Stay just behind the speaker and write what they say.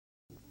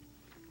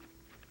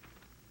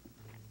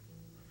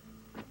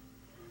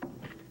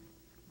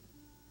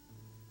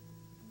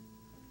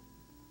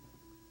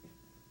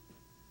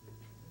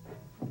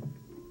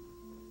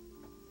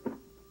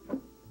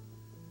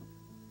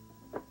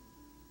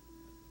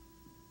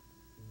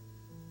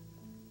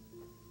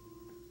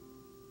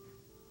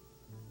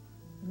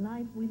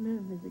life we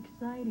live is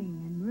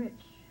exciting and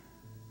rich,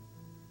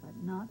 but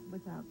not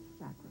without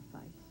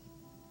sacrifice.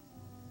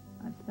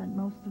 I've spent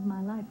most of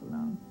my life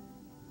alone,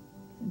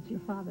 since your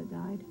father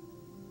died.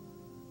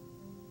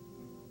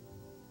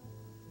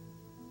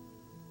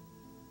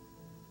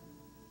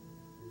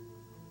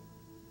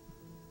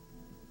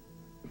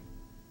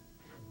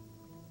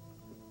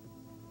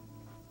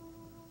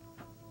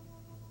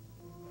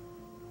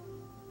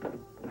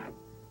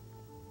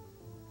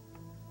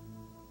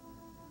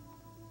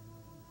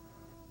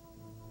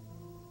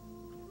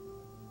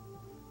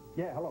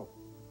 Yeah, hello.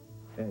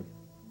 Ed,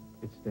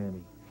 it's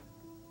Danny.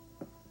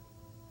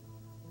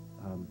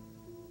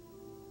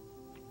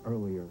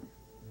 Earlier,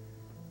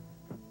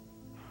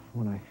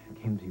 when I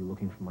came to you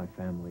looking for my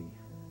family,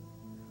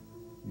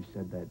 you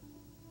said that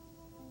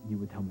you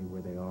would tell me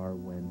where they are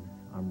when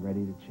I'm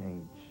ready to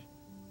change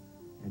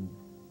and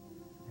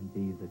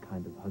be the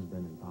kind of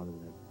husband and father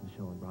that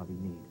Michelle and Robbie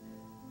need.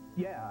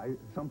 Yeah,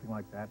 something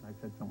like that. I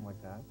said something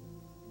like that.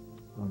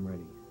 Well, I'm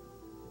ready.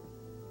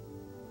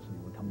 So you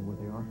want to tell me where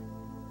they are?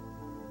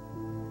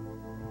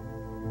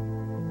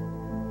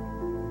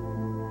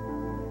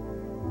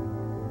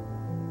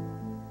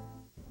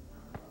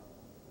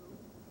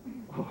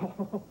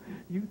 Oh,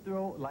 you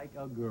throw like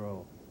a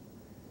girl.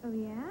 Oh,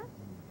 yeah?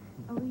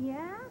 Oh,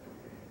 yeah?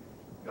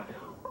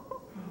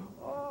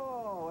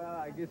 Oh, well,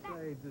 I guess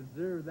I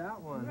deserve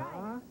that one, Right.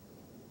 huh?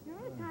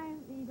 Remember the time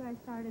that you guys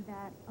started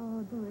that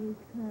old boys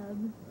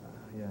club?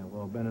 Yeah,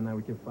 well, Ben and I,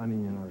 we kept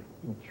finding you in our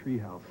little tree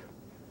house.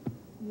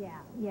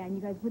 Yeah, and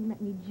you guys wouldn't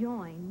let me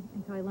join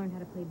until I learned how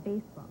to play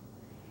baseball.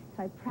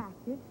 So I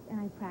practiced, and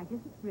I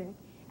practiced with Rick,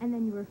 and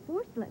then you were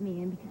forced to let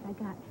me in because I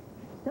got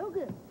so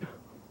good.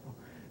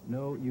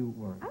 No, you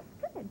weren't. I was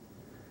good.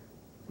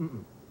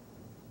 Mm-mm.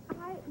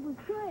 I was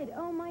good.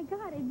 Oh, my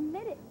God,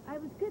 admit it. I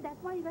was good. That's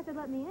why you guys had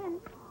let me in.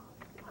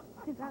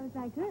 Because I was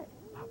that good.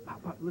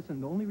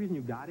 Listen, the only reason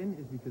you got in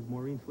is because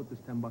Maureen slipped us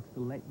 $10 to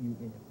let you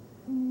in.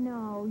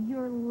 No,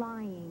 you're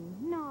lying.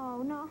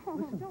 No,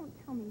 Listen. don't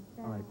tell me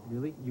that. All right,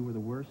 really? You were the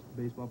worst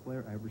baseball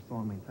player I ever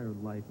saw in my entire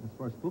life. And as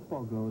far as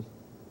football goes,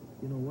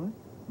 you know what?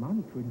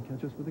 Mommy couldn't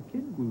catch us with a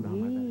kid glued on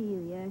my back.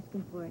 Really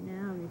asking for it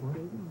now, Miss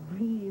Daisy.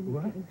 Really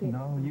What? gonna get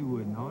No, you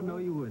wouldn't. Oh, no,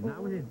 you wouldn't.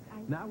 Not with him.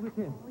 Not with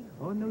him.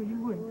 Oh, no,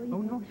 you wouldn't.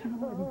 Oh, no, she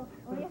wouldn't. Oh,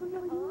 yeah,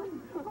 no, you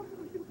wouldn't.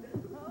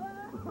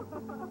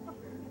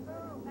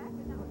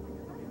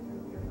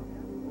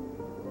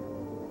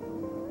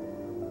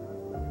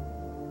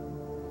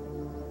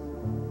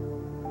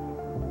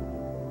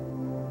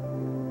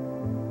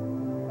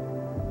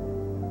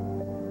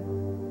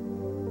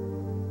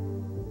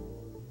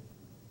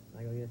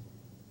 I go, yes.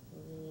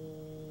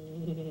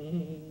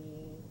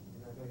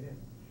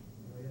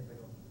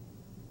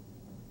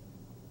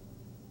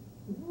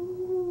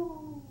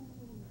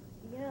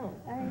 You know,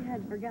 I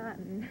had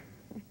forgotten.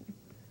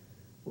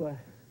 What?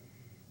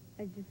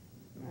 I don't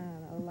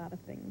know, a lot of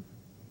things.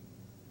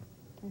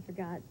 I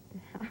forgot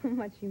how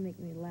much you make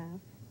me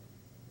laugh.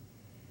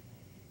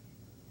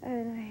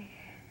 And I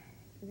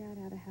forgot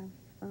how to have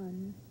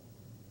fun.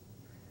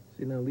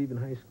 See, now leaving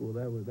high school,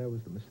 that was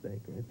the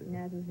mistake right there.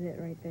 That was it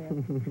right there.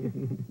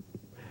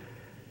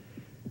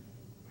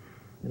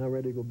 You're not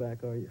ready to go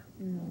back, are you?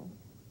 No.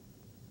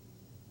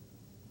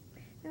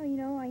 No, you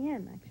know, I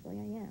am, actually,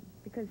 I am.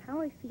 Because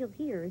how I feel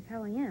here is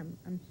how I am.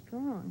 I'm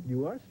strong.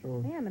 You are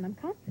strong. I am, and I'm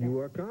confident. You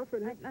are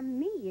confident. I'm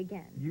me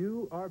again.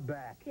 You are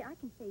back. See, I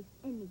can face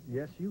anything.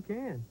 Yes, you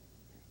can.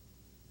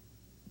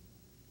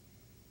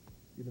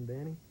 Even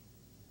Danny?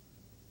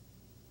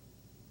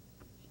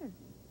 Sure.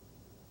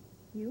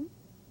 You?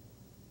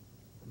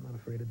 I'm not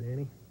afraid of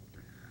Danny.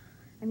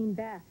 I mean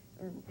Beth,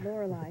 or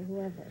Lorelei,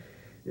 whoever.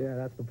 Yeah,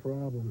 that's the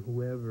problem.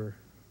 Whoever.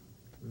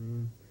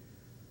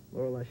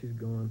 Lorelei, she's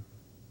gone.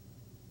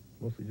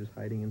 Mostly just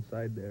hiding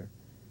inside there.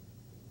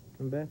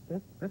 And Beth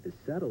is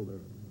settled, or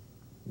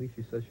at least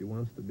she says she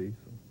wants to be,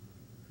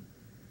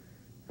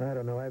 so... I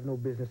don't know. I have no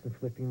business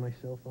inflicting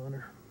myself on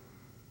her.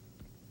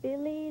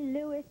 Billy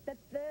Lewis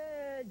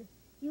III.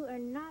 You are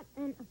not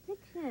in a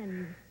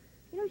fiction.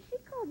 You know, she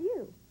called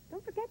you.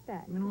 Don't forget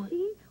that. You know what?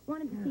 She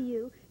wanted to see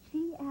you.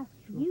 She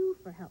asked you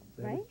for help,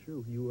 right? That is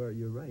true.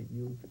 You're right.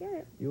 Don't forget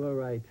it. You are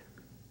right.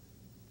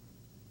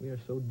 We are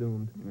so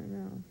doomed. I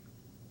know.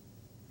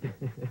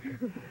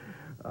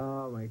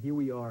 Oh, my, here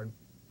we are,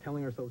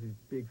 telling ourselves these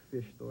big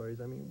fish stories.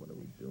 I mean, what are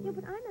we doing? Yeah,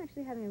 but I'm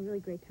actually having a really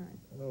great time.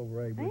 Oh,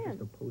 right. I We're am.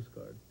 just a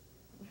postcard.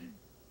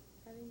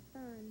 Having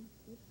fun.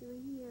 Wish you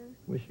were here.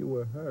 Wish you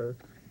were her.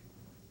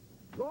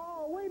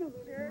 Oh, wait a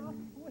minute.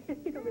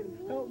 Wait a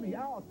minute. Help me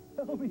out.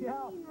 Help me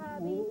out.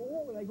 Robbie.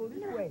 Whoa, and I go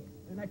this way.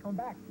 And I come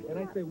back. And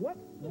I say, what?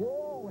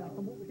 Whoa, and I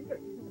come over here.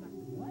 And I,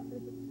 what?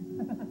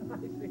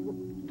 I say, what?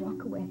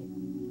 Walk away.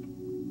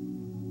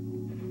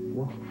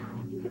 Whoa.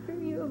 If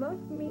you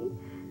love me,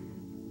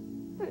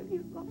 if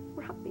you love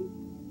Robbie,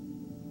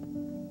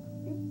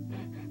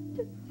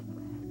 just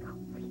let us go,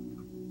 please.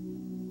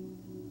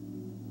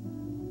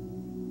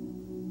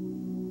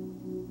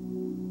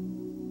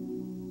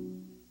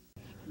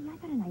 Hey, I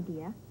got an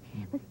idea.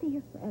 Let's stay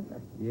here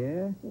forever.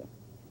 Yeah? Yeah.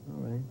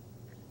 All right.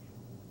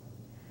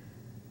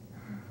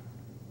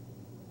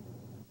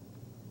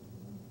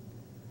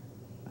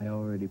 I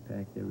already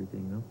packed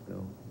everything up,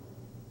 though.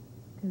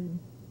 Good.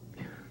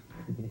 Yeah,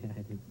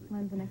 I did.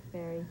 When's the next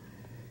ferry?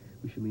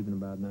 We should leave in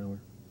about an hour.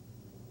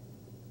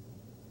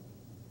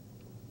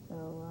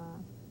 So,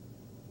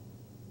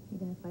 you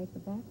gonna fight for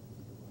that?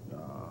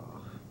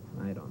 Oh,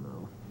 I don't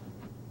know.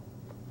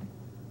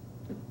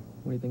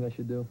 What do you think I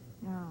should do?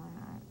 No,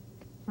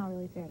 it's not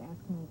really fair to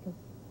ask me, because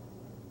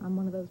I'm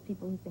one of those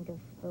people who think of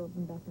Philip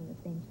and Beth in the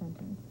same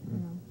sentence, you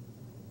know?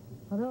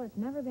 Although it's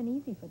never been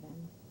easy for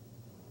them.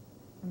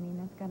 I mean,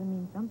 that's got to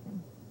mean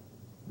something.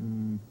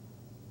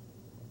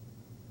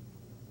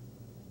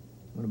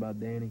 What about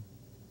Danny?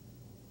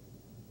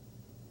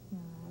 No,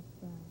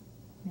 that's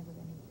never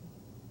been easy.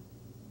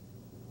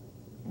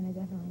 And it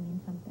definitely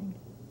means something.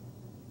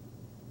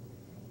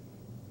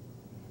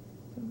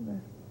 So,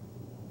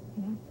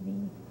 it has to be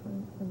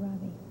for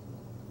Robbie.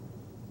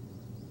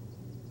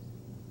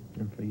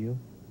 And for you?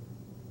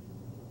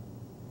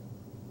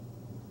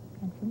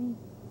 And for me.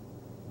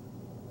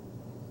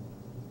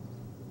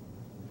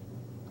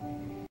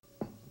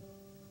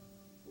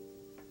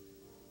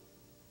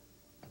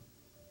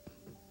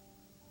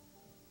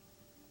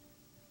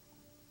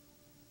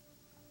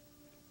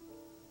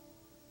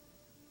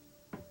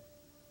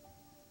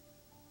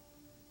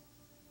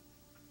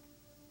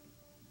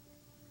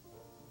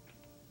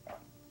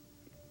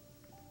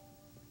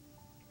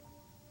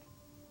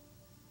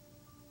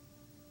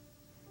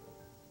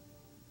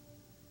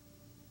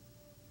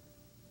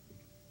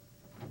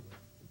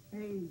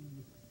 Hey.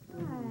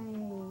 Hi.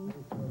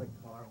 Thanks for the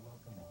car.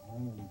 Welcome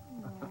home.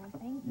 Oh,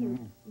 thank you.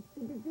 It's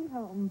good to be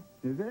home.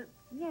 Is it?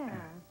 Yeah.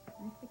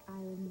 Mystic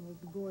Island was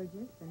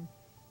gorgeous, and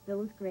Bill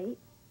was great,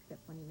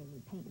 except when he made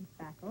me paint and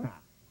spackle.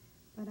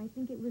 But I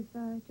think it was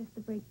just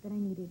the break that I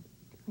needed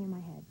to clear my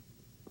head.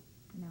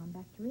 And now I'm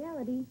back to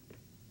reality.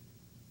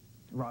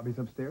 Robbie's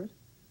upstairs?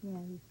 Yeah,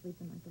 he's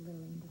sleeping like the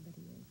little angel that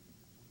he is.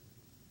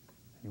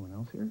 Anyone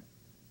else here?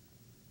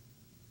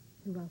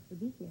 Who else would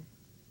be here?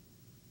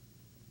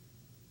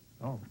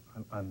 Oh,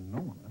 no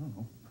one. I don't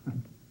know.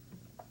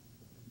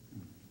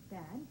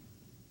 Dad?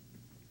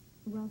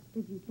 Who else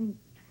did you think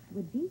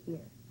would be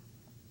here?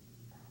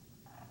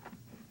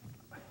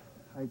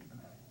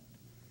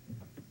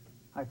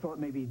 I thought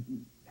maybe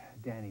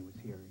Danny was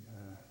here.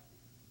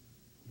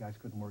 You guys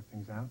couldn't work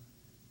things out?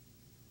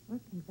 Work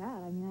things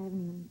out? I mean, I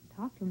haven't even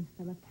talked to him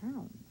since I left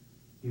town.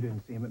 You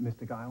didn't see him at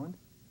Mystic Island?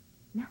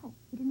 No,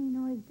 he didn't even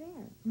know I was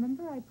there.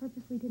 Remember, I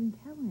purposely didn't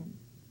tell him.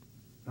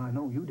 No, I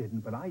know you didn't,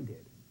 but I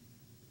did.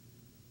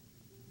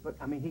 But,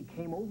 I mean, he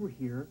came over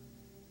here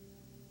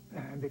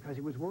because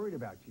he was worried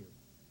about you,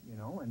 you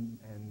know,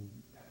 and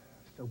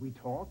so we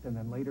talked, and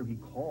then later he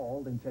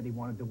called and said he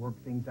wanted to work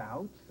things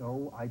out,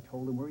 so I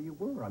told him where you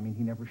were. I mean,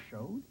 he never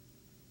showed?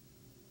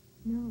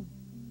 No.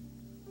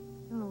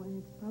 No,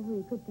 and it's probably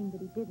a good thing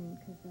that he didn't,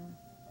 because, you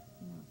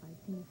know, if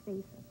I'd seen his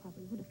face, I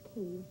probably would have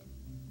caved.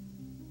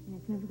 And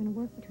it's never going to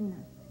work between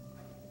us.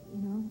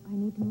 You know, I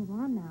need to move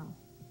on now.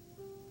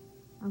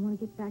 I want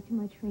to get back to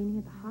my training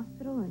at the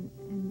hospital and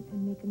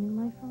make a new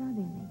life for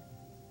Robbie and me.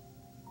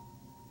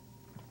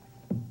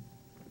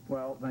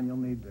 Well, then you'll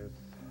need this.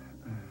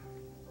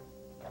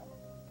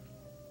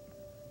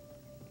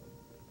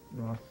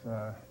 Ross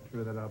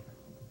drew that up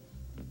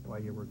while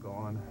you were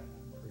gone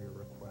for your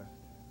request.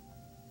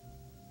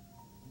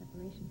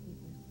 Separation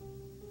papers.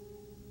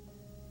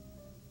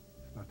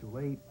 It's not too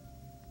late.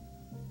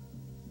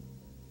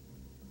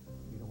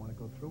 You don't want to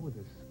go through with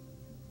this.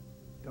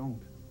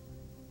 Don't.